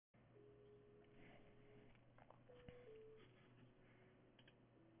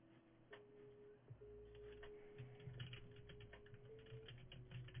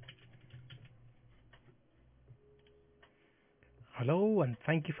Hello, and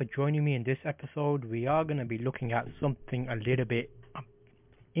thank you for joining me in this episode. We are going to be looking at something a little bit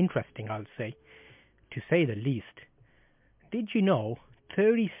interesting, I'll say, to say the least. Did you know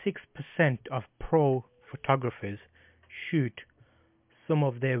 36% of pro photographers shoot some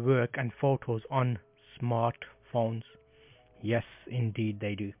of their work and photos on smartphones? Yes, indeed,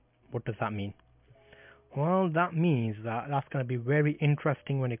 they do. What does that mean? Well, that means that that's going to be very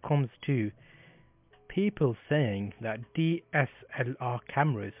interesting when it comes to people saying that DSLR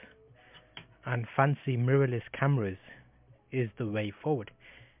cameras and fancy mirrorless cameras is the way forward.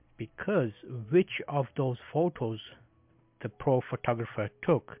 Because which of those photos the pro photographer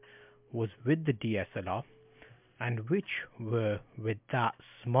took was with the DSLR and which were with that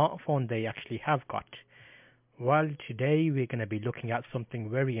smartphone they actually have got? Well, today we're going to be looking at something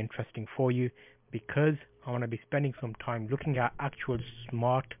very interesting for you because I want to be spending some time looking at actual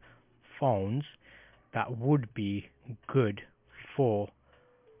smartphones that would be good for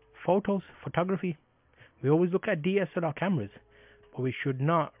photos, photography. We always look at DSLR cameras, but we should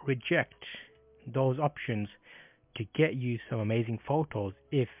not reject those options to get you some amazing photos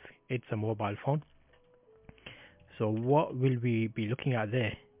if it's a mobile phone. So what will we be looking at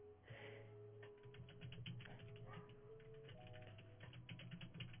there?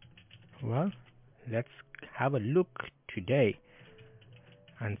 Well, let's have a look today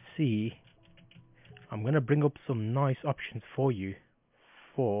and see. I'm going to bring up some nice options for you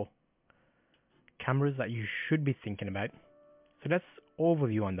for cameras that you should be thinking about. So let's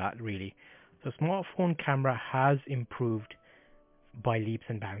overview on that really. The smartphone camera has improved by leaps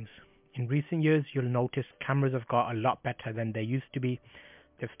and bounds. In recent years, you'll notice cameras have got a lot better than they used to be.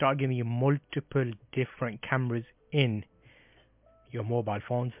 They've started giving you multiple different cameras in your mobile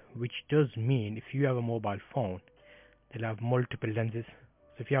phones, which does mean if you have a mobile phone, they'll have multiple lenses.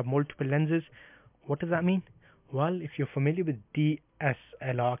 So if you have multiple lenses, what does that mean? Well, if you're familiar with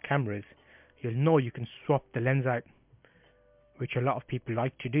DSLR cameras, you'll know you can swap the lens out, which a lot of people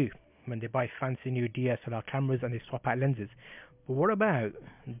like to do when they buy fancy new DSLR cameras and they swap out lenses. But what about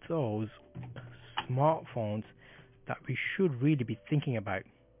those smartphones that we should really be thinking about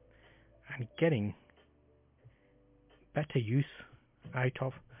and getting better use out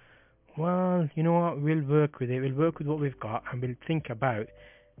of? Well, you know what, we'll work with it. We'll work with what we've got and we'll think about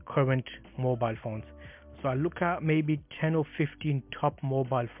current mobile phones. So I'll look at maybe 10 or 15 top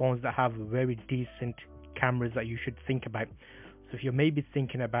mobile phones that have very decent cameras that you should think about. So if you're maybe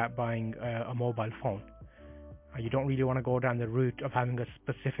thinking about buying a mobile phone and you don't really want to go down the route of having a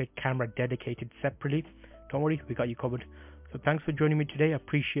specific camera dedicated separately, don't worry, we got you covered. So thanks for joining me today. I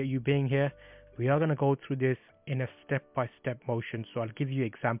appreciate you being here. We are going to go through this in a step-by-step motion. So I'll give you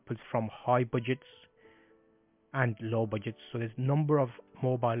examples from high budgets and low budgets. So there's a number of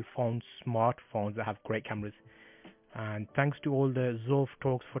mobile phones, smartphones that have great cameras. And thanks to all the Zof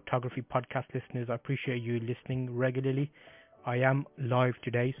Talks Photography podcast listeners. I appreciate you listening regularly. I am live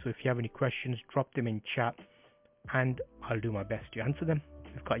today, so if you have any questions, drop them in chat and I'll do my best to answer them.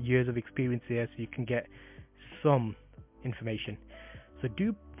 I've got years of experience here, so you can get some information. So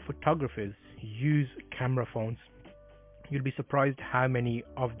do photographers use camera phones? You'll be surprised how many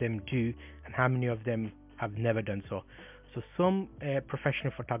of them do and how many of them have never done so. So some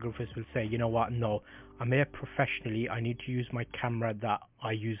professional photographers will say, you know what, no, I'm here professionally, I need to use my camera that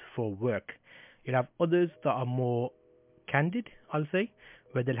I use for work. You'll have others that are more candid, I'll say,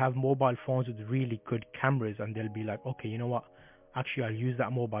 where they'll have mobile phones with really good cameras and they'll be like, okay, you know what, actually I'll use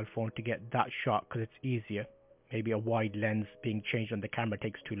that mobile phone to get that shot because it's easier. Maybe a wide lens being changed on the camera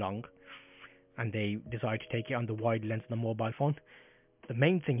takes too long and they decide to take it on the wide lens on the mobile phone. The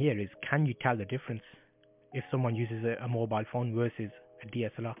main thing here is, can you tell the difference if someone uses a mobile phone versus a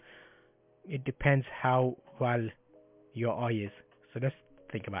DSLR? It depends how well your eye is. So let's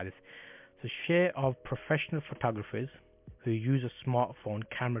think about this. So share of professional photographers who use a smartphone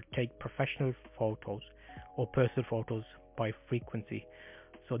camera take professional photos or personal photos by frequency.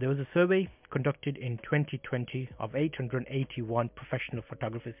 So there was a survey conducted in 2020 of 881 professional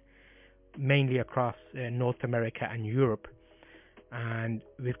photographers, mainly across North America and Europe. And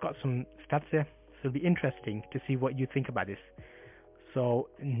we've got some stats here. So it'll be interesting to see what you think about this. So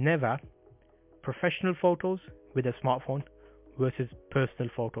never professional photos with a smartphone versus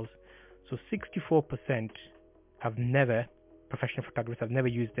personal photos. So 64% have never, professional photographers have never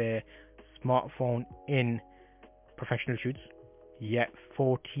used their smartphone in professional shoots, yet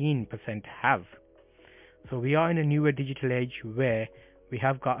 14% have. So we are in a newer digital age where we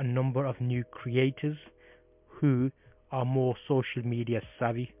have got a number of new creators who are more social media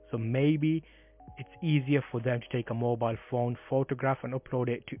savvy. So maybe it's easier for them to take a mobile phone photograph and upload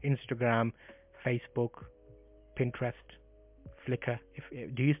it to Instagram, Facebook, Pinterest, Flickr.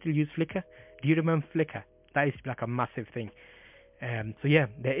 Do you still use Flickr? Do you remember Flickr? That is like a massive thing. So yeah,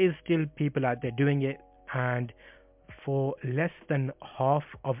 there is still people out there doing it, and for less than half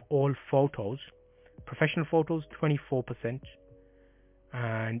of all photos, professional photos 24%,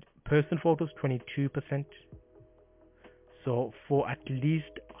 and personal photos 22%. So for at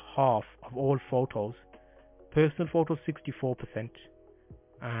least half of all photos, personal photos 64%,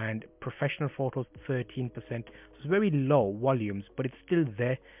 and professional photos 13%. So it's very low volumes, but it's still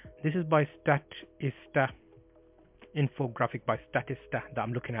there. This is by Statista, infographic by Statista that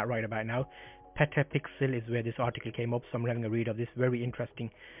I'm looking at right about now. Petapixel is where this article came up, so I'm having a read of this. Very interesting.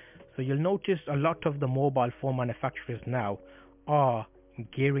 So you'll notice a lot of the mobile phone manufacturers now are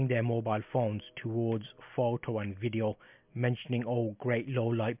gearing their mobile phones towards photo and video, mentioning, oh, great low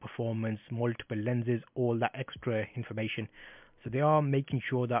light performance, multiple lenses, all that extra information. So they are making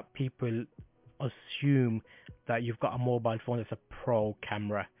sure that people assume that you've got a mobile phone that's a pro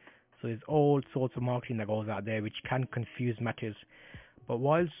camera. So there's all sorts of marketing that goes out there which can confuse matters. But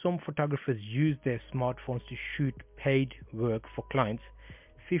while some photographers use their smartphones to shoot paid work for clients,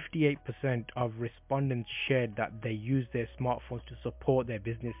 58% of respondents shared that they use their smartphones to support their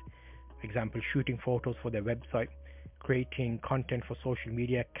business. For example, shooting photos for their website, creating content for social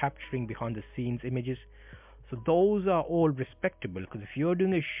media, capturing behind the scenes images. So those are all respectable, because if you're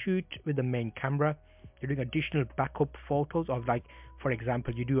doing a shoot with the main camera, you're doing additional backup photos of, like, for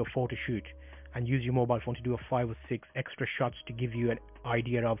example, you do a photo shoot and use your mobile phone to do a 5 or 6 extra shots to give you an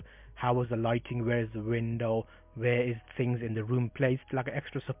idea of how was the lighting, where is the window, where is things in the room placed, like an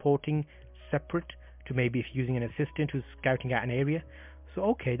extra supporting separate to maybe if using an assistant who's scouting out an area. So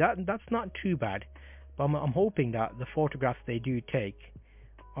okay, that's not too bad, but I'm hoping that the photographs they do take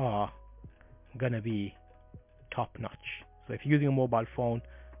are gonna be top notch. So if you're using a mobile phone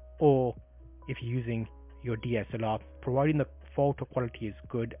or if you're using your DSLR, providing the photo quality is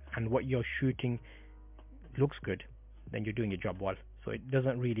good and what you're shooting looks good, then you're doing your job well. So it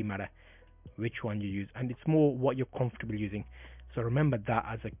doesn't really matter which one you use, and it's more what you're comfortable using. So remember that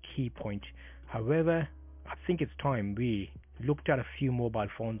as a key point. However, I think it's time we looked at a few mobile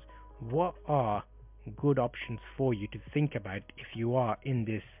phones. What are good options for you to think about if you are in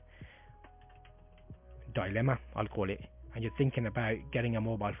this dilemma, I'll call it, and you're thinking about getting a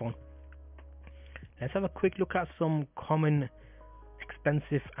mobile phone? Let's have a quick look at some common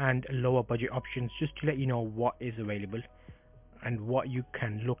expensive and lower budget options, just to let you know what is available and what you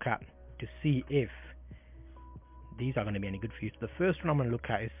can look at to see if these are going to be any good for you. So the first one I'm going to look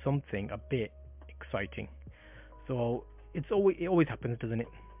at is something a bit exciting. So it always happens, doesn't it?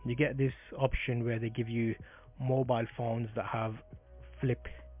 You get this option where they give you mobile phones that have flip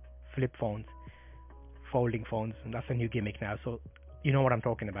phones, folding phones, and that's a new gimmick now. So you know what I'm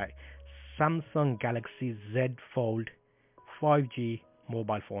talking about. Samsung Galaxy Z Fold 5G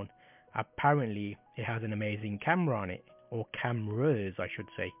mobile phone. Apparently it has an amazing camera on it, or cameras I should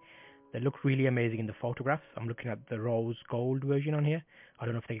say. They look really amazing in the photographs. I'm looking at the rose gold version on here. I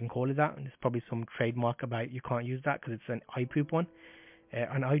don't know if they can call it that. There's probably some trademark about you can't use that because it's an iPoop one.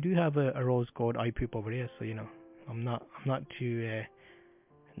 And I do have a rose gold iPoop over here, so you know I'm not too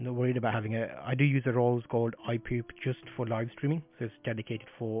not worried about having I do use a rose gold iPoop just for live streaming, so it's dedicated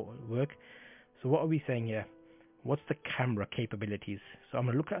for work. So what are we saying here? What's the camera capabilities? So I'm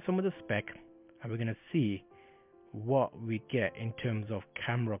going to look at some of the spec and we're going to see what we get in terms of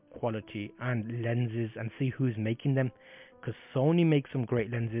camera quality and lenses and see who's making them, because Sony makes some great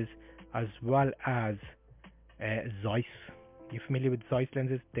lenses as well as Zeiss. You familiar with Zeiss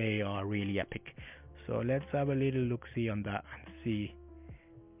lenses? They are really epic. So let's have a little look-see on that and see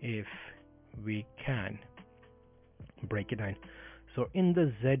if we can break it down. So in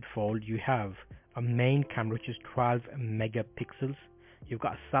the Z Fold you have a main camera which is 12 megapixels. You've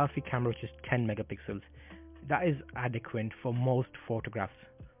got a selfie camera which is 10 megapixels. That is adequate for most photographs.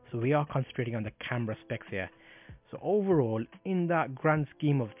 So we are concentrating on the camera specs here. So overall, in that grand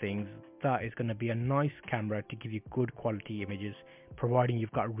scheme of things, that is going to be a nice camera to give you good quality images, providing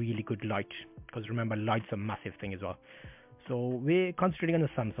you've got really good light, because remember, light's a massive thing as well. So we're concentrating on the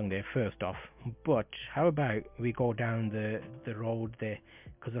Samsung there first off, but how about we go down the road there,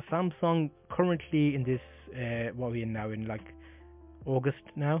 because the Samsung currently in this what are we in now, in like August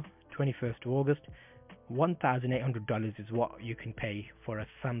now, 21st of August, $1,800 is what you can pay for a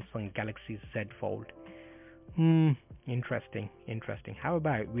Samsung Galaxy Z Fold. Interesting. How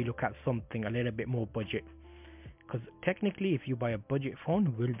about we look at something a little bit more budget? Because technically, if you buy a budget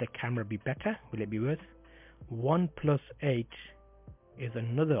phone, will the camera be better? Will it be worse? OnePlus 8 is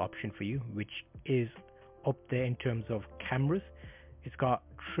another option for you, which is up there in terms of cameras. It's got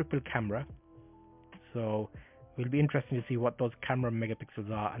triple camera, so it will be interesting to see what those camera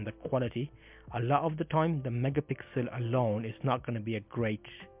megapixels are and the quality. A lot of the time, the megapixel alone is not going to be a great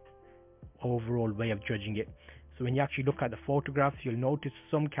overall way of judging it. So when you actually look at the photographs, you'll notice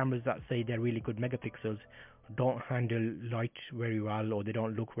some cameras that say they're really good megapixels don't handle light very well, or they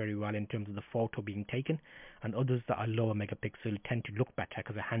don't look very well in terms of the photo being taken, and others that are lower megapixel tend to look better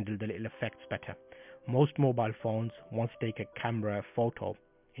because they handle the little effects better. Most mobile phones, once you take a camera photo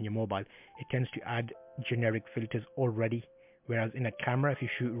in your mobile, it tends to add generic filters already, whereas in a camera, if you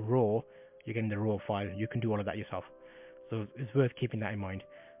shoot RAW, you're getting the RAW file. You can do all of that yourself, so it's worth keeping that in mind.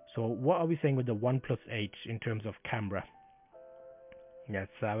 So what are we saying with the OnePlus 8 in terms of camera? Let's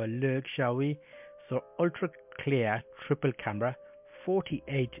have a look, shall we? So ultra clear triple camera,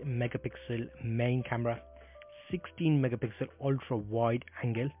 48 megapixel main camera, 16 megapixel ultra wide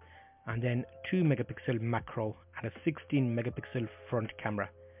angle, and then 2 megapixel macro and a 16 megapixel front camera.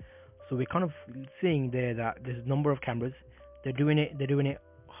 So we're kind of seeing there that there's a number of cameras. They're doing it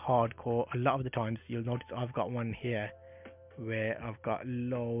hardcore. A lot of the times you'll notice I've got one here where I've got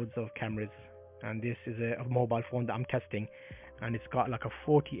loads of cameras, and this is a mobile phone that I'm testing, and it's got like a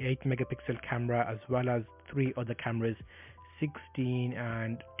 48 megapixel camera as well as 3 other cameras, 16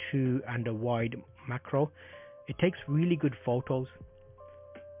 and 2 and a wide macro. It takes really good photos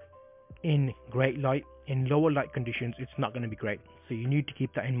in great light. In lower light conditions, it's not going to be great, so you need to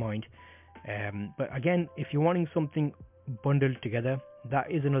keep that in mind. But again, if you're wanting something bundled together, that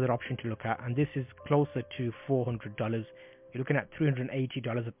is another option to look at, and this is closer to $400. You're looking at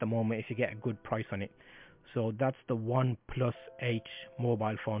 $380 at the moment if you get a good price on it. So that's the OnePlus 8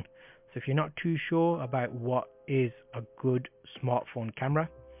 mobile phone. So if you're not too sure about what is a good smartphone camera,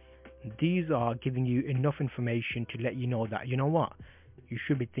 these are giving you enough information to let you know that, you know what, you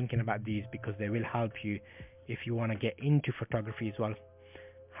should be thinking about these, because they will help you if you want to get into photography as well.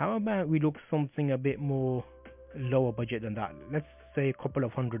 How about we look something a bit more lower budget than that? Let's say a couple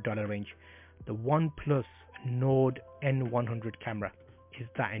of $100 range. The OnePlus Nord N100 camera, is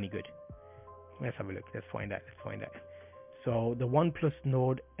that any good? Let's have a look. Let's find out. So the OnePlus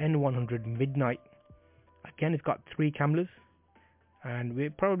Nord N100 Midnight, again, it's got 3 cameras, and we're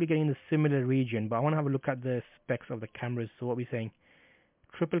probably getting the similar region, but I want to have a look at the specs of the cameras. So what we're saying,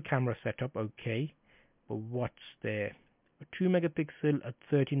 triple camera setup, okay, but what's there? A 2 megapixel, a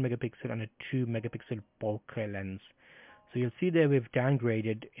 13 megapixel, and a 2 megapixel bokeh lens. So you'll see there we've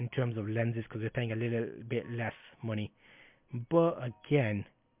downgraded in terms of lenses because we're paying a little bit less money. But again,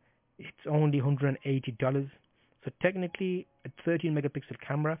 it's only $180. So technically, a 13 megapixel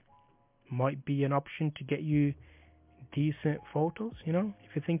camera might be an option to get you decent photos, you know,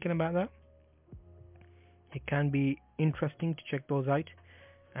 if you're thinking about that. It can be interesting to check those out.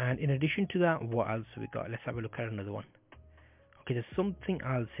 And in addition to that, what else we got? Let's have a look at another one. Okay, there's something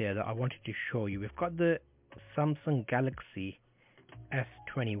else here that I wanted to show you. We've got the Samsung Galaxy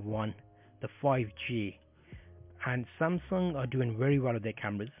S21, the 5G, and Samsung are doing very well with their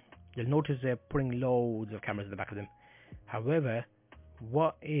cameras. You'll notice they're putting loads of cameras in the back of them. However,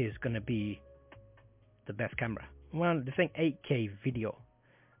 what is going to be the best camera? Well, they're saying 8K video,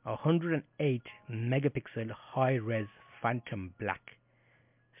 108 megapixel high-res phantom black.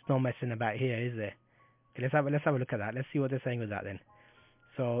 It's no messing about here, is there? Okay, let's have a look at that. Let's see what they're saying with that then.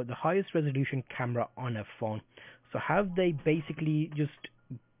 So the highest resolution camera on a phone. So have they basically just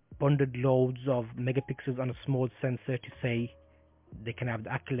bundled loads of megapixels on a small sensor to say they can have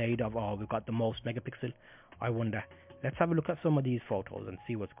the accolade of, oh, we've got the most megapixel? I wonder. Let's have a look at some of these photos and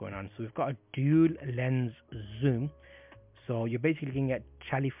see what's going on. So we've got a dual lens zoom. So you're basically looking at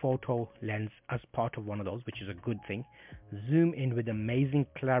telephoto lens as part of one of those, which is a good thing. Zoom in with amazing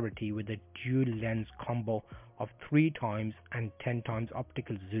clarity with a dual lens combo of 3 times and 10 times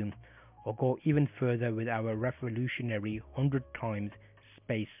optical zoom, or go even further with our revolutionary 100 times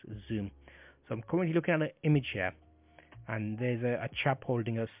space zoom. So I'm currently looking at an image here, and there's a chap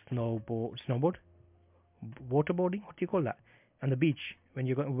holding a snowboard, waterboarding, what do you call that, on the beach when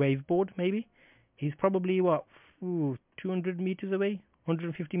you're going waveboard maybe. He's probably 200 meters away,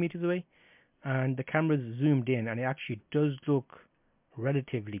 150 meters away, and the camera's zoomed in, and it actually does look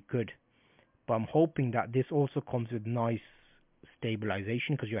relatively good. But I'm hoping that this also comes with nice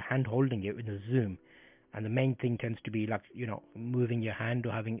stabilization, because you're hand holding it with a zoom, and the main thing tends to be like, you know, moving your hand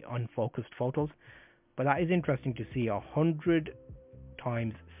or having unfocused photos. But that is interesting to see. 100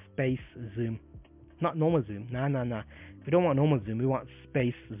 times space zoom, not normal zoom. Nah. We don't want normal zoom. We want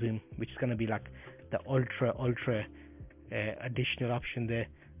space zoom, which is going to be like the ultra additional option there.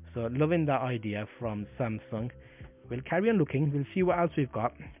 So loving that idea from Samsung. we'll carry on looking. We'll see what else we've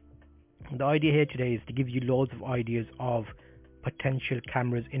got. The idea here today is to give you loads of ideas of potential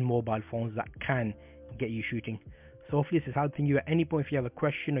cameras in mobile phones that can get you shooting. So hopefully this is helping you. At any point if you have a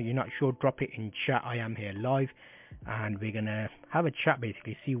question or you're not sure, drop it in chat. I am here live and we're gonna have a chat,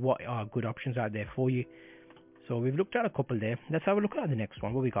 basically see what are good options out there for you. So we've looked at a couple there. Let's have a look at the next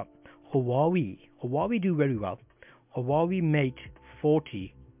one. What we got? Huawei do very well. Huawei Mate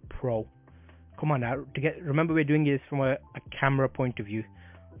 40 Pro. Come on now, remember we're doing this from a camera point of view.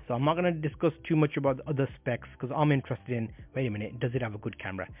 So I'm not going to discuss too much about the other specs because I'm interested in, wait a minute, does it have a good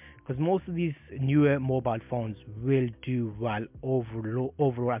camera? Because most of these newer mobile phones will do well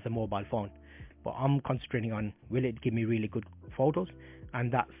overall as a mobile phone. But I'm concentrating on, will it give me really good photos?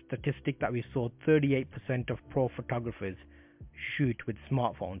 And that statistic that we saw, 38% of pro photographers shoot with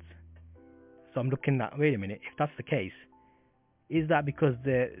smartphones. So I'm looking at, wait a minute, if that's the case, is that because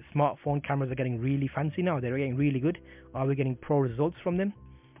the smartphone cameras are getting really fancy now? They're getting really good? Are we getting pro results from them?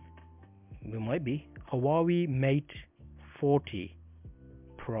 We might be. Huawei Mate 40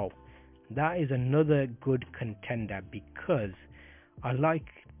 Pro. That is another good contender because I like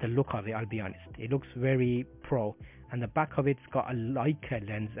the look of it, I'll be honest. It looks very pro. And the back of it's got a Leica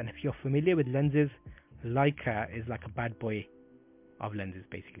lens. And if you're familiar with lenses, Leica is like a bad boy of lenses,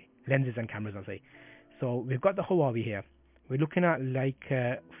 basically. Lenses and cameras, I'll say. So we've got the Huawei here. We're looking at like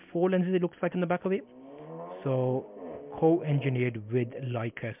 4 lenses, it looks like, in the back of it. So co-engineered with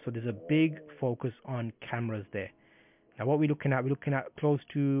Leica, so there's a big focus on cameras there. Now what we're looking at close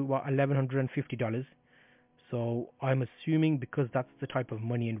to what, $1,150. So I'm assuming because that's the type of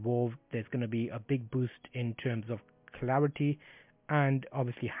money involved, there's going to be a big boost in terms of clarity and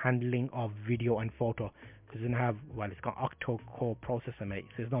obviously handling of video and photo, because it's going to have, well, it's got octa-core processor, mate,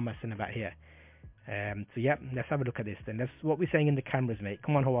 so there's no messing about here. So yeah, let's have a look at this then. That's what we're saying in the cameras, mate.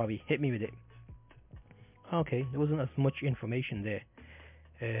 Come on, Huawei, hit me with it. Okay, there wasn't as much information there.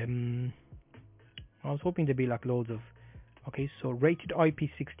 I was hoping there'd be like loads of... Okay, so rated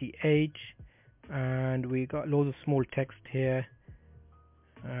IP68, and we got loads of small text here,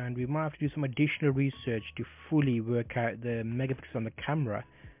 and we might have to do some additional research to fully work out the megapixels on the camera.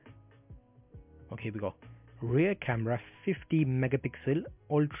 Okay, here we go. Rear camera 50 megapixel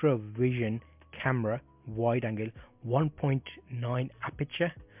ultra vision camera, wide angle, 1.9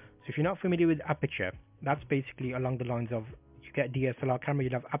 aperture. So if you're not familiar with aperture, that's basically along the lines of, you get DSLR camera,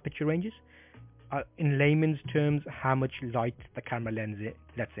 you'll have aperture ranges. In layman's terms, how much light the camera lens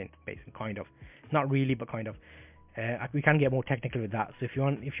lets in, basically, kind of. Not really, but kind of. We can get more technical with that. So if you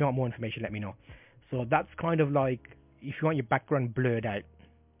want more information, let me know. So that's kind of like, if you want your background blurred out,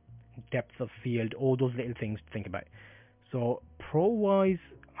 depth of field, all those little things to think about. So pro-wise,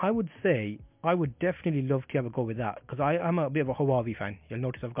 I would say I would definitely love to have a go with that, because I'm a bit of a Huawei fan. You'll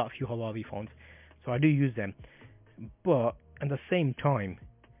notice I've got a few Huawei phones, so I do use them. But at the same time,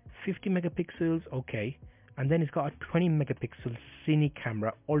 50 megapixels, okay, and then it's got a 20 megapixel cine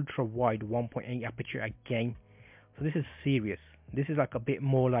camera, ultra wide, 1.8 aperture again. So this is serious. This is like a bit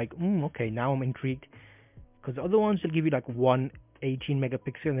more like, okay, now I'm intrigued, because the other ones will give you like one 18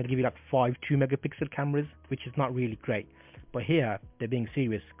 megapixel and they'll give you like 5 2 megapixel cameras, which is not really great. But here they're being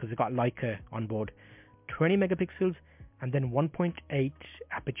serious because they've got Leica on board, 20 megapixels and then 1.8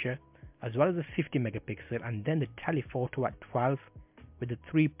 aperture, as well as a 50 megapixel, and then the telephoto at 12 with a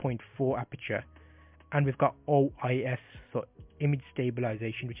 3.4 aperture, and we've got OIS, so image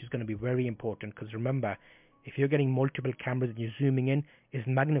stabilization, which is going to be very important, because remember, if you're getting multiple cameras and you're zooming in, is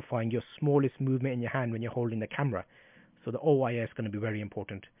magnifying your smallest movement in your hand when you're holding the camera. So the OIS is going to be very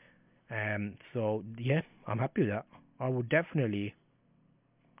important. So yeah, I'm happy with that. I will definitely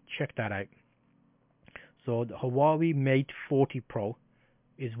check that out. So the Huawei Mate 40 Pro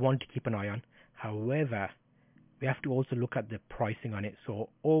is one to keep an eye on. However, we have to also look at the pricing on it. So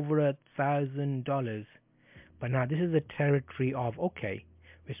over $1,000. But now this is a territory of, okay,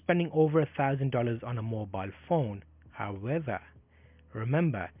 we're spending over $1,000 on a mobile phone. However,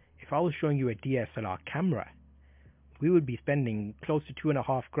 remember, if I was showing you a DSLR camera, we would be spending close to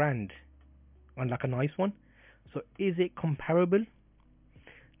 $2,500 on like a nice one. So is it comparable?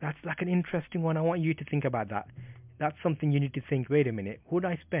 That's like an interesting one. I want you to think about that. That's something you need to think, wait a minute, would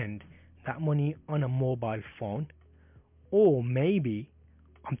I spend that money on a mobile phone? Or maybe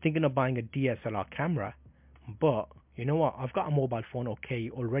I'm thinking of buying a DSLR camera, but you know what, I've got a mobile phone okay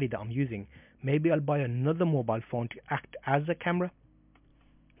already that I'm using. Maybe I'll buy another mobile phone to act as a camera.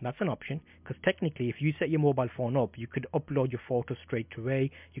 That's an option, because technically if you set your mobile phone up, you could upload your photos straight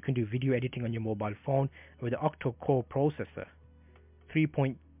away. You can do video editing on your mobile phone with the octa-core processor,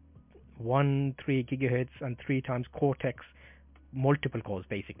 3.13 gigahertz and 3 times Cortex, multiple cores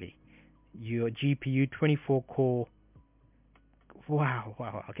basically. Your GPU 24 core Wow,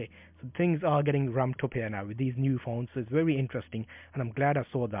 wow. Okay, so things are getting ramped up here now with these new phones. So it's very interesting, and I'm glad I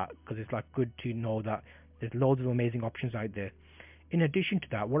saw that because it's like good to know that there's loads of amazing options out there. In addition to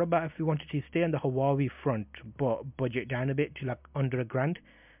that, what about if we wanted to stay on the Huawei front but budget down a bit to like under a grand?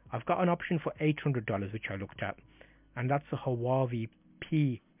 I've got an option for $800 which I looked at, and that's a Huawei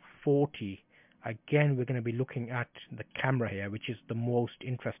P40. Again, we're going to be looking at the camera here, which is the most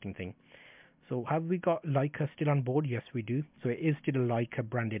interesting thing. So have we got Leica still on board? Yes, we do. So it is still a Leica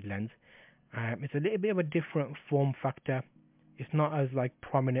branded lens. It's a little bit of a different form factor. It's not as like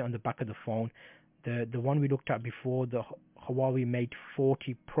prominent on the back of the phone. The one we looked at before, the Huawei Mate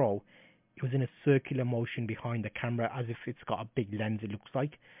 40 Pro, it was in a circular motion behind the camera as if it's got a big lens, it looks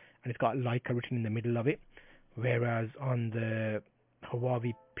like, and it's got Leica written in the middle of it. Whereas on the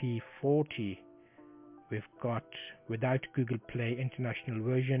Huawei P40, we've got without Google Play international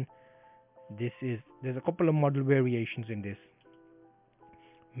version. There's a couple of model variations in this.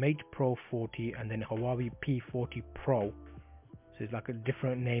 Mate Pro 40 and then Huawei P40 Pro. So it's like a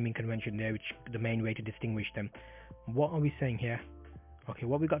different naming convention there, which the main way to distinguish them. What are we saying here? Okay,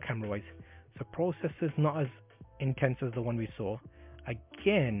 what we got camera wise. So processor's not as intense as the one we saw.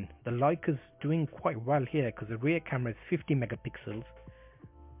 Again, the Leica's doing quite well here because the rear camera is 50 megapixels.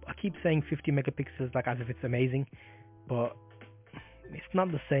 I keep saying 50 megapixels like as if it's amazing, but it's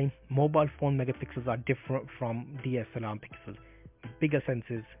not the same. Mobile phone megapixels are different from DSLR pixels. Bigger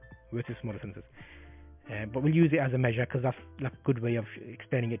sensors versus smaller sensors. But we'll use it as a measure because that's like a good way of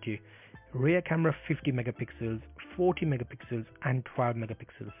explaining it to you. Rear camera 50 megapixels, 40 megapixels, and 12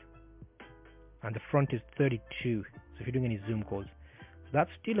 megapixels. And the front is 32. So if you're doing any zoom calls, so that's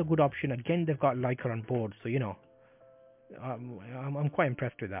still a good option. Again, they've got Leica on board, so you know, I'm quite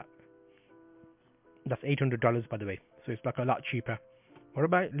impressed with that. That's $800 by the way, so it's like a lot cheaper. What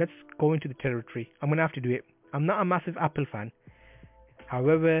about, let's go into the territory. I'm gonna have to do it. I'm not a massive Apple fan.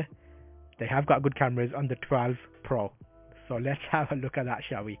 However, they have got good cameras on the 12 Pro. So let's have a look at that,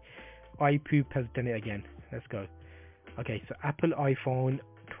 shall we? iPoop has done it again. Let's go. Okay, so Apple iPhone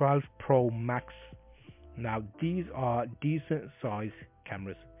 12 Pro Max. Now, these are decent size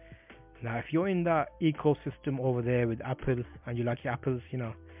cameras. Now, if you're in that ecosystem over there with Apple and you like your Apples, you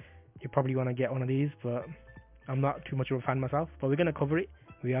know, you probably want to get one of these, but I'm not too much of a fan myself. But we're going to cover it.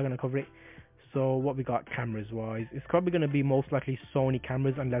 We are going to cover it. So what we got cameras wise, it's probably going to be most likely Sony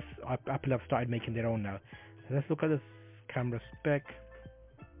cameras unless Apple have started making their own now. So let's look at this camera spec.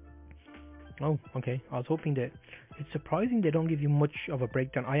 Oh, okay. I was hoping that it's surprising they don't give you much of a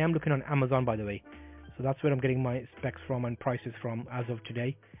breakdown. I am looking on Amazon, by the way, so that's where I'm getting my specs from and prices from as of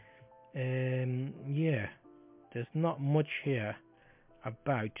today. Yeah, there's not much here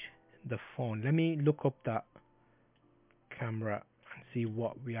about the phone. Let me look up that camera and see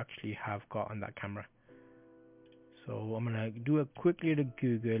what we actually have got on that camera. So I'm gonna do a quick little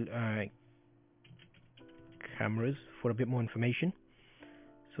Google cameras for a bit more information.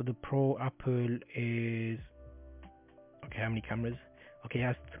 So the Pro Apple is, okay, how many cameras? Okay, it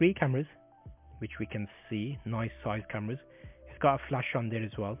has 3 cameras, which we can see, nice size cameras. It's got a flash on there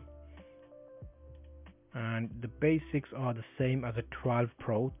as well. And the basics are the same as a 12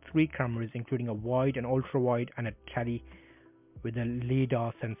 Pro, 3 cameras including a wide, an ultra wide and a tele with a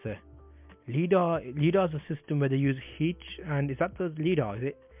LiDAR sensor. LiDAR is a system where they use heat, and is that the LiDAR, is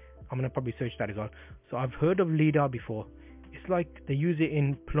it? I'm going to probably search that as well. So I've heard of LiDAR before. It's like they use it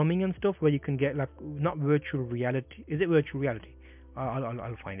in plumbing and stuff where you can get like, not virtual reality. Is it virtual reality?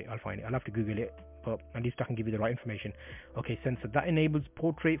 I'll find it. I'll have to Google it, but at least I can give you the right information. Okay, sensor that enables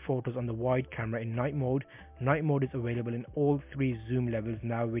portrait photos on the wide camera in night mode. Night mode is available in all 3 zoom levels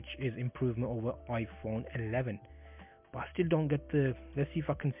now, which is improvement over iPhone 11. But I still don't get the, let's see if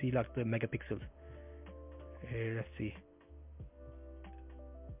I can see like the megapixels. Let's see.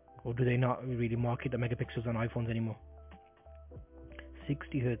 Or do they not really market the megapixels on iPhones anymore?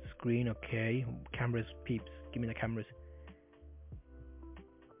 60 Hz screen, okay. Cameras, peeps. Give me the cameras.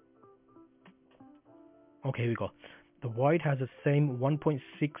 Okay, here we go. The wide has the same 1.6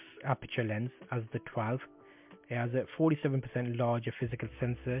 aperture lens as the 12. It has a 47% larger physical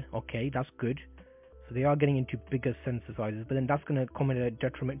sensor. Okay, that's good. So they are getting into bigger sensor sizes, but then that's going to come at a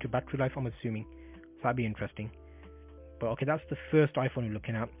detriment to battery life, I'm assuming. So that'd be interesting. But okay, that's the first iPhone we're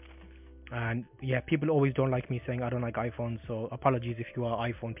looking at. And yeah, people always don't like me saying I don't like iPhones, so apologies if you are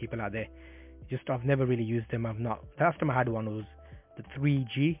iPhone people out there. Just I've never really used them. I've not. The last time I had one was the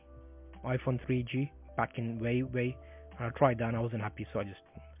 3G, iPhone 3G, back in way. And I tried that and I wasn't happy, so I just,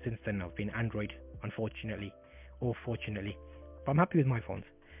 since then I've been Android, unfortunately, or fortunately. But I'm happy with my phones.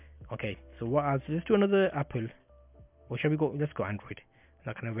 Okay, so what else? Let's do another Apple. Or shall we go? Let's go Android. I'm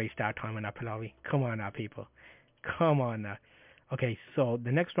not gonna waste our time on Apple, are we? Come on now, people. Come on now. Okay, so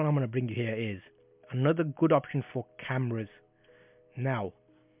the next one I'm going to bring you here is another good option for cameras. Now,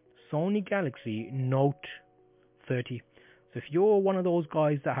 Sony Galaxy Note 30. So if you're one of those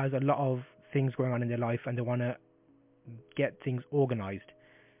guys that has a lot of things going on in their life and they want to get things organized,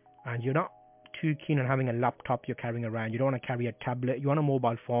 and you're not too keen on having a laptop you're carrying around, you don't want to carry a tablet, you want a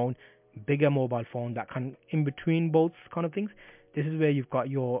mobile phone, bigger mobile phone that can in between both kind of things, this is where you've got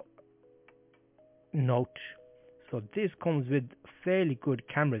your Note. So this comes with fairly good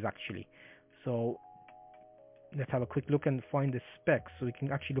cameras actually. So let's have a quick look and find the specs so we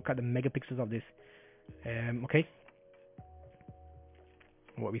can actually look at the megapixels of this. Okay,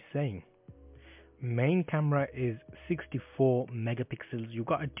 what we're saying, main camera is 64 megapixels. You've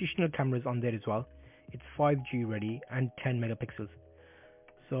got additional cameras on there as well. It's 5G ready and 10 megapixels.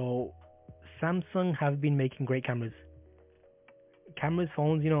 So Samsung have been making great cameras,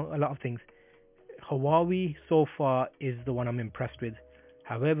 phones, a lot of things. Huawei so far is the one I'm impressed with.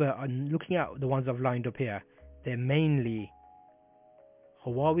 However, I'm looking at the ones I've lined up here. They're mainly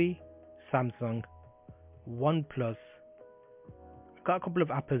Huawei, Samsung, OnePlus. Got a couple of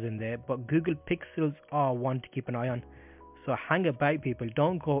Apples in there, but Google Pixels are one to keep an eye on. So hang about, people.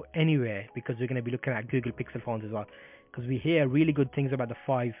 Don't go anywhere because we're going to be looking at Google Pixel phones as well. Because we hear really good things about the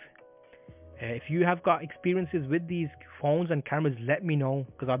 5. If you have got experiences with these phones and cameras, let me know,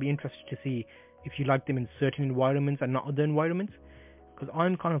 because I'll be interested to see if you like them in certain environments and not other environments. Because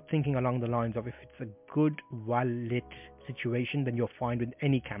I'm kind of thinking along the lines of if it's a good, well-lit situation, then you're fine with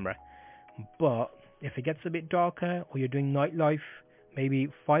any camera. But if it gets a bit darker or you're doing nightlife, maybe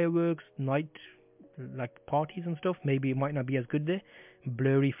fireworks, night like parties and stuff, maybe it might not be as good there.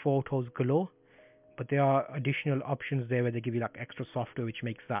 Blurry photos galore. But there are additional options there where they give you like extra software which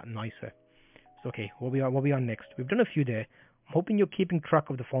makes that nicer. So okay, what we on next? We've done a few there. I'm hoping you're keeping track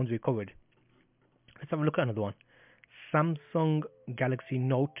of the phones we covered. Let's have a look at another one. Samsung Galaxy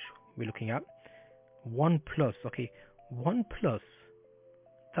Note we're looking at. OnePlus. Okay, OnePlus.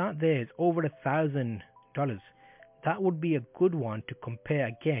 That there is over $1,000. That would be a good one to compare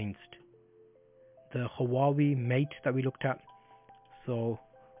against the Huawei Mate that we looked at. So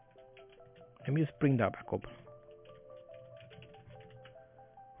let me just bring that back up.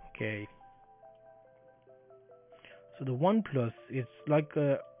 Okay. So the OnePlus is like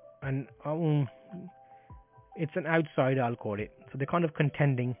it's an outsider, I'll call it. So they're kind of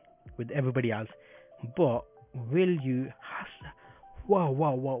contending with everybody else. But will you...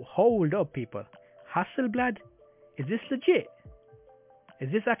 Whoa. Hold up, people. Hasselblad? Is this legit?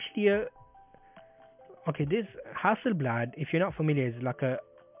 Is this actually a... Okay, this Hasselblad, if you're not familiar, is like a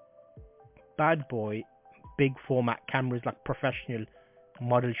bad boy, big format cameras, like professional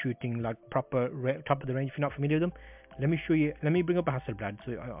model shooting, like proper top of the range. If you're not familiar with them, let me show you. Let me bring up a Hasselblad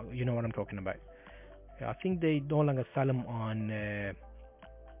so you know what I'm talking about. I think they no longer sell them on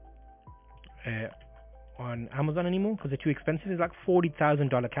Amazon anymore because they're too expensive. It's like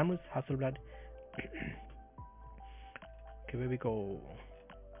 $40,000 cameras, Hasselblad. Okay, where we go?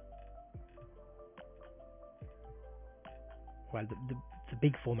 Well, the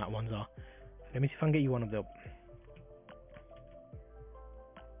big format ones are. Let me see if I can get you one of them.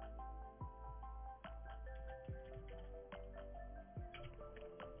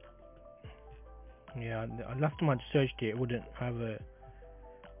 Yeah, last time I searched it wouldn't have a...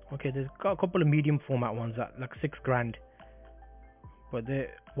 Okay, there's got a couple of medium format ones at like $6,000. But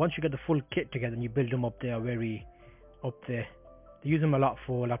once you get the full kit together and you build them up, they are very up there. They use them a lot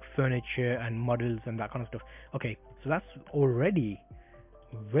for like furniture and models and that kind of stuff. Okay, so that's already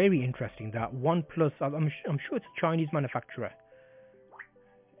very interesting. That OnePlus, I'm sure it's a Chinese manufacturer.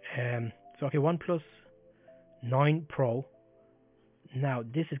 So okay, OnePlus 9 Pro. Now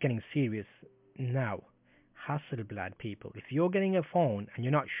this is getting serious. Now, Hasselblad, people, if you're getting a phone and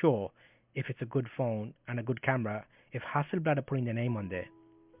you're not sure if it's a good phone and a good camera, if Hasselblad are putting their name on there,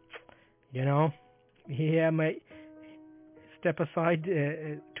 yeah, mate, step aside.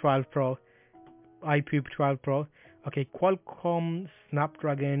 12 Pro, iQOO 12 Pro. Okay, Qualcomm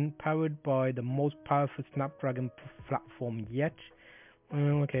Snapdragon, powered by the most powerful Snapdragon platform yet.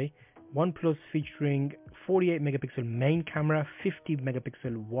 Okay, OnePlus featuring 48 megapixel main camera, 50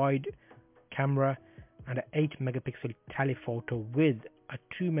 megapixel wide camera, and an 8 megapixel telephoto with a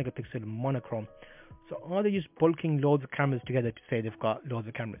 2 megapixel monochrome. So are they just bulking loads of cameras together to say they've got loads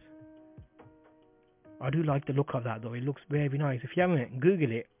of cameras? I do like the look of that though. It looks very nice. If you haven't,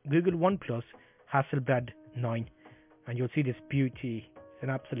 Google it. Google OnePlus Hasselblad 9 and you'll see this beauty. It's an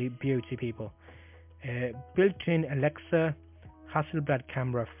absolute beauty, people. Built-in Alexa Hasselblad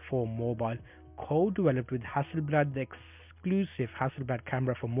camera for mobile, co-developed with Hasselblad, the exclusive Hasselblad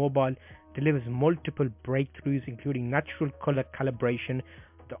camera for mobile, delivers multiple breakthroughs including natural color calibration.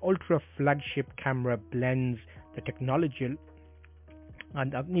 The ultra flagship camera blends the technology,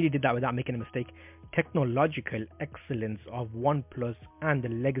 and I nearly did that without making a mistake, technological excellence of OnePlus and the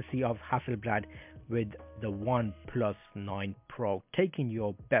legacy of Hasselblad with the OnePlus 9 Pro. Taking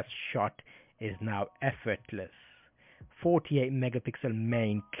your best shot is now effortless. 48 megapixel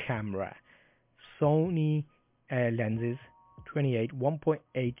main camera, Sony lenses, 28,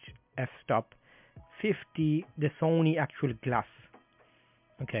 1.8 f-stop, 50 the Sony actual glass.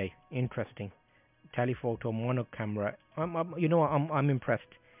 Okay, interesting. Telephoto mono camera. I'm impressed.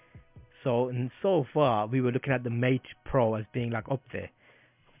 So far we were looking at the Mate Pro as being like up there,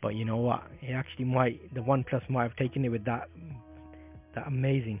 but you know what? It actually might. The OnePlus might have taken it with that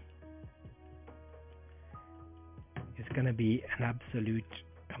amazing. It's gonna be an absolute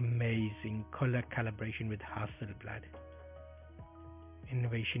amazing color calibration with Hasselblad.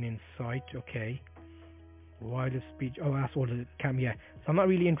 Innovation in sight. Okay. Wireless speech. Oh, that's all the yeah. So I'm not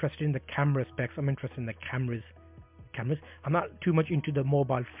really interested in the camera specs. I'm interested in the cameras. I'm not too much into the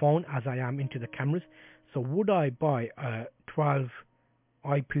mobile phone as I am into the cameras. So would I buy a 12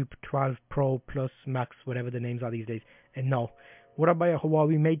 iPoop 12 Pro Plus Max, whatever the names are these days? And no. Would I buy a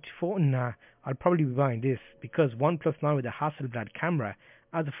Huawei Mate 4? Nah. I'd probably be buying this because OnePlus 9 with a Hasselblad camera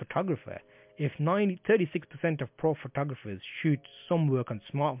as a photographer. If 36% of pro photographers shoot some work on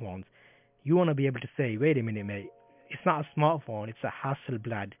smartphones, you want to be able to say, wait a minute, mate, it's not a smartphone, it's a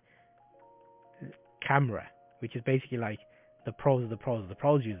Hasselblad camera, which is basically like the pros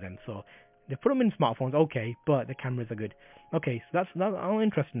use them. So they put them in smartphones, okay, but the cameras are good. Okay, so I'm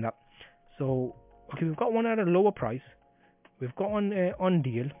interested in that. So, okay, we've got one at a lower price. We've got one on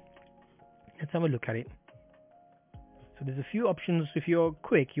deal. Let's have a look at it. So there's a few options. If you're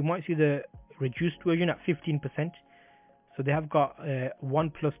quick, you might see the reduced version at 15%. So they have got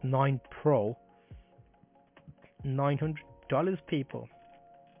OnePlus 9 Pro, $900, people.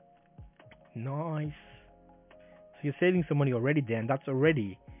 Nice. So you're saving some money already there, and that's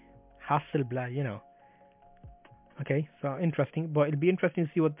already Hasselblad, you know. Okay, so interesting. But it'll be interesting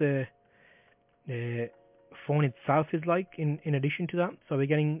to see what the phone itself is like in addition to that. So we're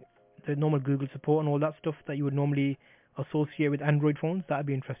getting the normal Google support and all that stuff that you would normally associate with Android phones. That'd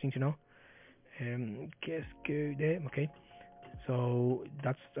be interesting to know. Just go there. Okay, so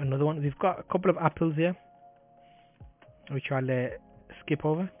that's another one. We've got a couple of Apples here, which I'll skip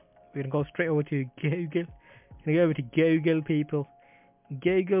over. We're gonna go straight over to Google. Gonna go over to Google, people.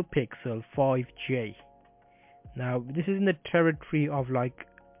 Google Pixel 5J. Now this is in the territory of like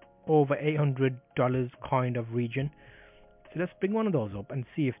over $800 kind of region. So let's bring one of those up and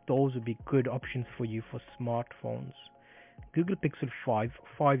see if those would be good options for you for smartphones. Google Pixel 5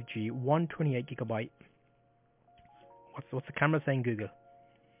 5G 128GB. What's the camera saying, Google?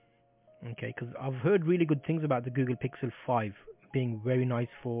 Okay, because I've heard really good things about the Google Pixel 5 being very nice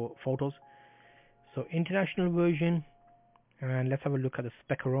for photos. So international version, and let's have a look at the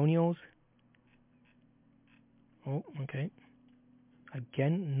Specaronios. Oh, okay.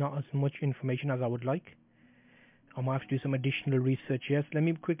 Again, not as much information as I would like. I might have to do some additional research. Yes, let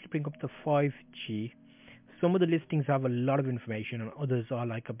me quickly bring up the 5G. Some of the listings have a lot of information, and others are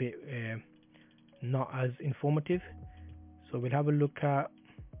like a bit not as informative. So we'll have a look at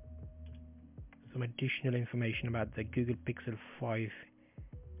some additional information about the Google Pixel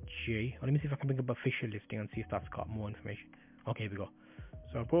 5G. Let me see if I can bring up official listing and see if that's got more information. Okay, here we go.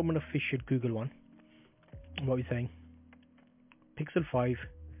 So I brought up an official Google one. What are we saying? Pixel 5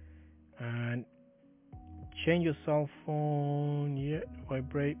 and change your cell phone. Yeah,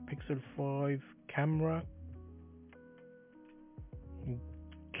 vibrate. Pixel 5 camera.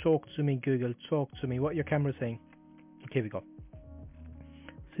 Talk to me, Google. Talk to me. What your camera saying? Okay, here we go.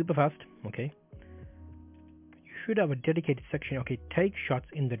 Super fast. Okay. You should have a dedicated section. Okay, take shots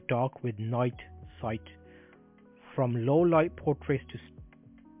in the dark with night sight. From low light portraits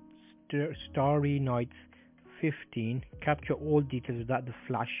to starry nights. 15. Capture all details without the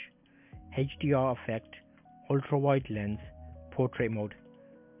flash. HDR effect. Ultra wide lens. Portrait mode.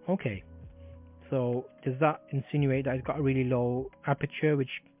 Okay. So does that insinuate that it's got a really low aperture, which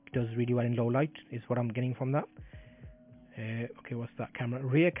does really well in low light? Is what I'm getting from that. Okay, what's that camera?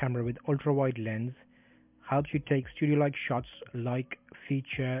 Rear camera with ultra wide lens. Helps you take studio-like shots like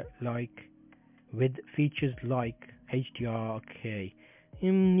with features like HDR. Okay.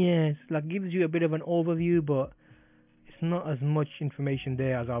 Yes, like gives you a bit of an overview, but it's not as much information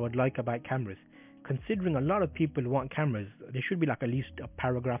there as I would like about cameras. considering a lot of people want cameras, there should be like at least a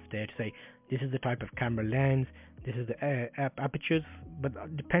paragraph there to say this is the type of camera lens, this is the apertures. But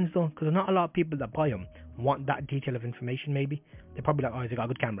it depends though, because not a lot of people that buy them want that detail of information. Maybe they're probably like, oh, has it got a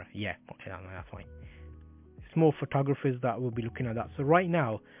good camera? Yeah, okay, that's fine. It's more photographers that will be looking at that. So right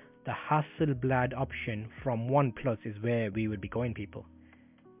now, the Hasselblad option from OnePlus is where we would be going, people.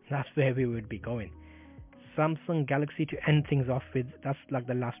 That's where we would be going. Samsung Galaxy to end things off with, that's like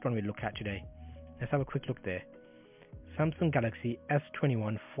the last one we look at today. Let's have a quick look there. Samsung Galaxy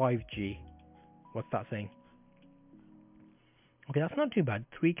S21 5G. What's that saying? Okay, that's not too bad.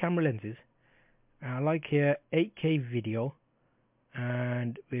 3 camera lenses. I like here 8K video.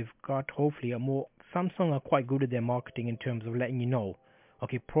 And we've got hopefully a more... Samsung are quite good at their marketing in terms of letting you know.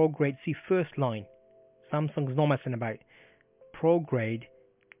 Okay, Pro Grade. See, first line. Samsung's not messing about. Pro Grade.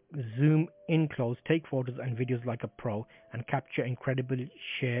 Zoom in close, take photos and videos like a pro, and capture incredible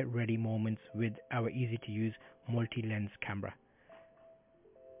share-ready moments with our easy-to-use multi-lens camera.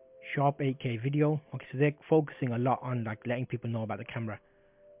 Sharp 8K video. Okay, so they're focusing a lot on like letting people know about the camera.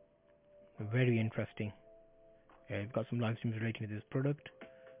 Very interesting. Yeah, we've got some live streams relating to this product.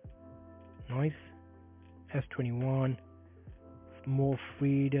 Nice. S21. More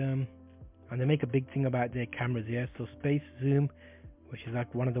freedom. And they make a big thing about their cameras here. So space zoom, which is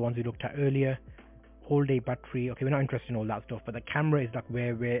like one of the ones we looked at earlier. All day battery. Okay, we're not interested in all that stuff, but the camera is like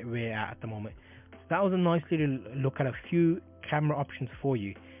where we're at the moment. So that was a nice little look at a few camera options for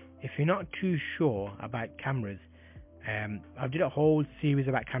you. If you're not too sure about cameras, I did a whole series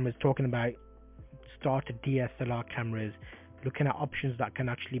about cameras talking about starter DSLR cameras, looking at options that can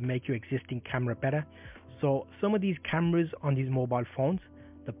actually make your existing camera better. So some of these cameras on these mobile phones,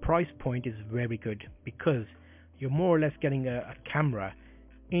 the price point is very good because you're more or less getting a camera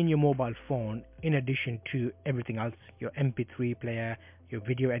in your mobile phone in addition to everything else, your MP3 player, your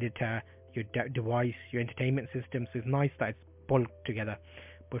video editor, your device, your entertainment system. So it's nice that it's bulked together.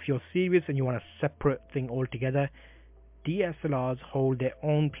 But if you're serious and you want a separate thing altogether, DSLRs hold their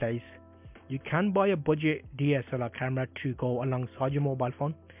own place. You can buy a budget DSLR camera to go alongside your mobile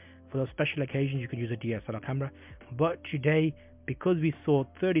phone. For those special occasions, you can use a DSLR camera. But today, because we saw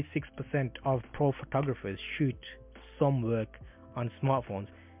 36% of pro photographers shoot some work on smartphones,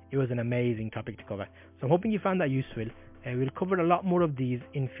 it was an amazing topic to cover. So I'm hoping you found that useful. We'll cover a lot more of these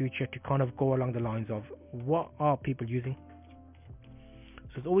in future to kind of go along the lines of what are people using.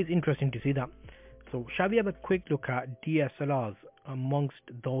 So it's always interesting to see that. So shall we have a quick look at DSLRs amongst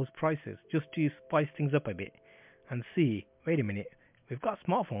those prices, just to spice things up a bit and see, wait a minute, we've got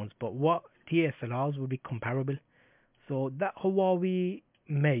smartphones, but what DSLRs would be comparable? So that Huawei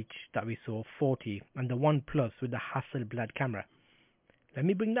Mate that we saw, 40, and the OnePlus with the Hasselblad camera. Let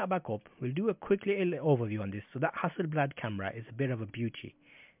me bring that back up. We'll do a quick little overview on this. So that Hasselblad camera is a bit of a beauty.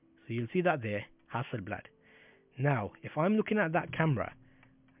 So you'll see that there, Hasselblad. Now, if I'm looking at that camera,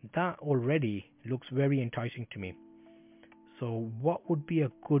 that already looks very enticing to me. So what would be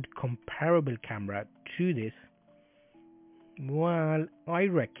a good comparable camera to this? Well, I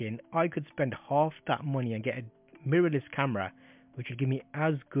reckon I could spend half that money and get a mirrorless camera which will give me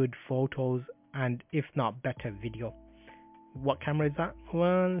as good photos and if not better video. What camera is that?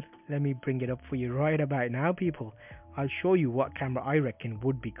 Well, let me bring it up for you right about now, people. I'll show you what camera I reckon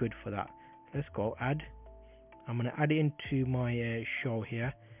would be good for that. Let's go add. I'm going to add it into my show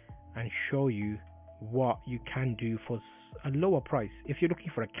here and show you what you can do for a lower price if you're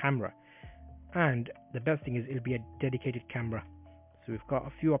looking for a camera. And the best thing is it'll be a dedicated camera. So we've got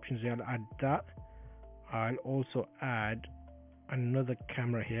a few options here. I'll add that. I'll also add another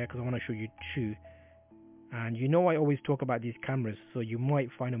camera here because I want to show you two. And you know I always talk about these cameras, so you might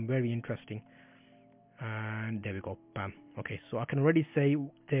find them very interesting. And there we go, bam. Okay, so I can already say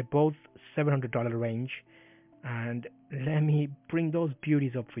they're both $700 range. And let me bring those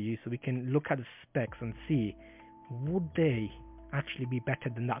beauties up for you so we can look at the specs and see, would they actually be better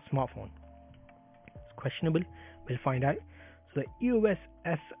than that smartphone? It's questionable. We'll find out. So the EOS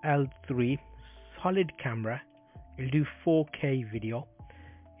SL3 solid camera, it'll do 4K video.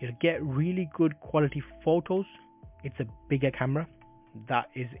 It'll get really good quality photos. It's a bigger camera. That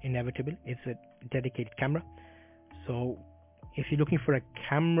is inevitable. It's a dedicated camera. So if you're looking for a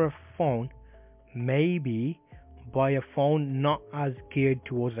camera phone, maybe buy a phone not as geared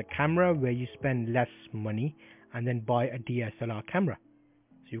towards a camera where you spend less money and then buy a DSLR camera.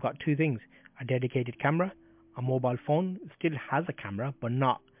 So you've got two things, a dedicated camera, a mobile phone still has a camera but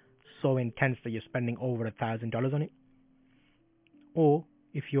not so intense that you're spending over $1,000 on it. Or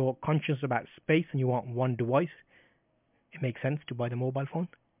if you're conscious about space and you want one device, it makes sense to buy the mobile phone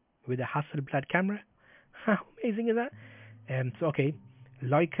with a Hasselblad camera. How amazing is that? So okay,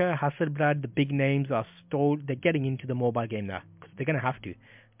 Leica, Hasselblad, the big names are they're getting into the mobile game now because they're gonna have to.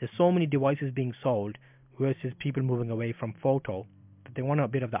 There's so many devices being sold versus people moving away from photo that they want a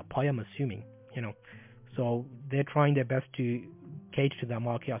bit of that pie, I'm assuming, you know. So they're trying their best to cater to that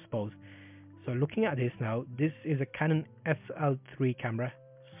market, I suppose. So looking at this now, this is a Canon SL3 camera,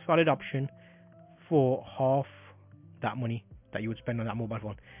 solid option for half that money that you would spend on that mobile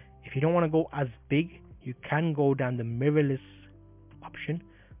phone. If you don't want to go as big, you can go down the mirrorless option.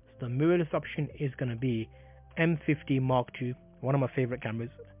 So the mirrorless option is going to be M50 Mark II, one of my favorite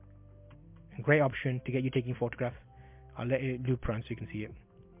cameras. A great option to get you taking photographs. I'll let it loop around so you can see it.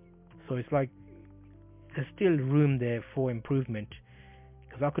 So it's like there's still room there for improvement,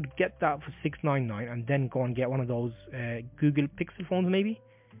 because I could get that for $699 and then go and get one of those Google Pixel phones maybe,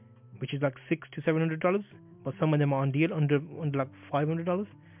 which is like $600 to $700, but some of them are on deal under like $500.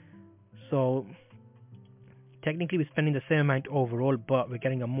 So technically we're spending the same amount overall, but we're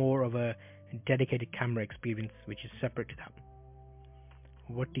getting a more of a dedicated camera experience, which is separate to that.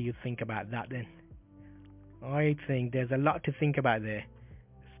 What do you think about that then? I think there's a lot to think about there,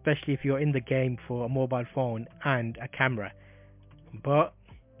 especially if you're in the game for a mobile phone and a camera. But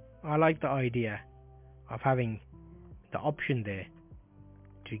I like the idea of having the option there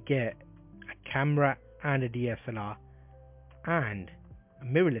to get a camera and a DSLR and a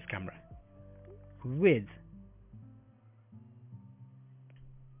mirrorless camera with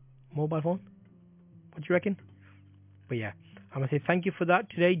mobile phone. What do you reckon? But yeah, I'm going to say thank you for that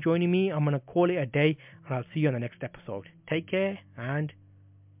today, joining me. I'm going to call it a day, and I'll see you on the next episode. Take care, and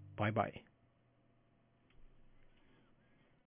bye-bye.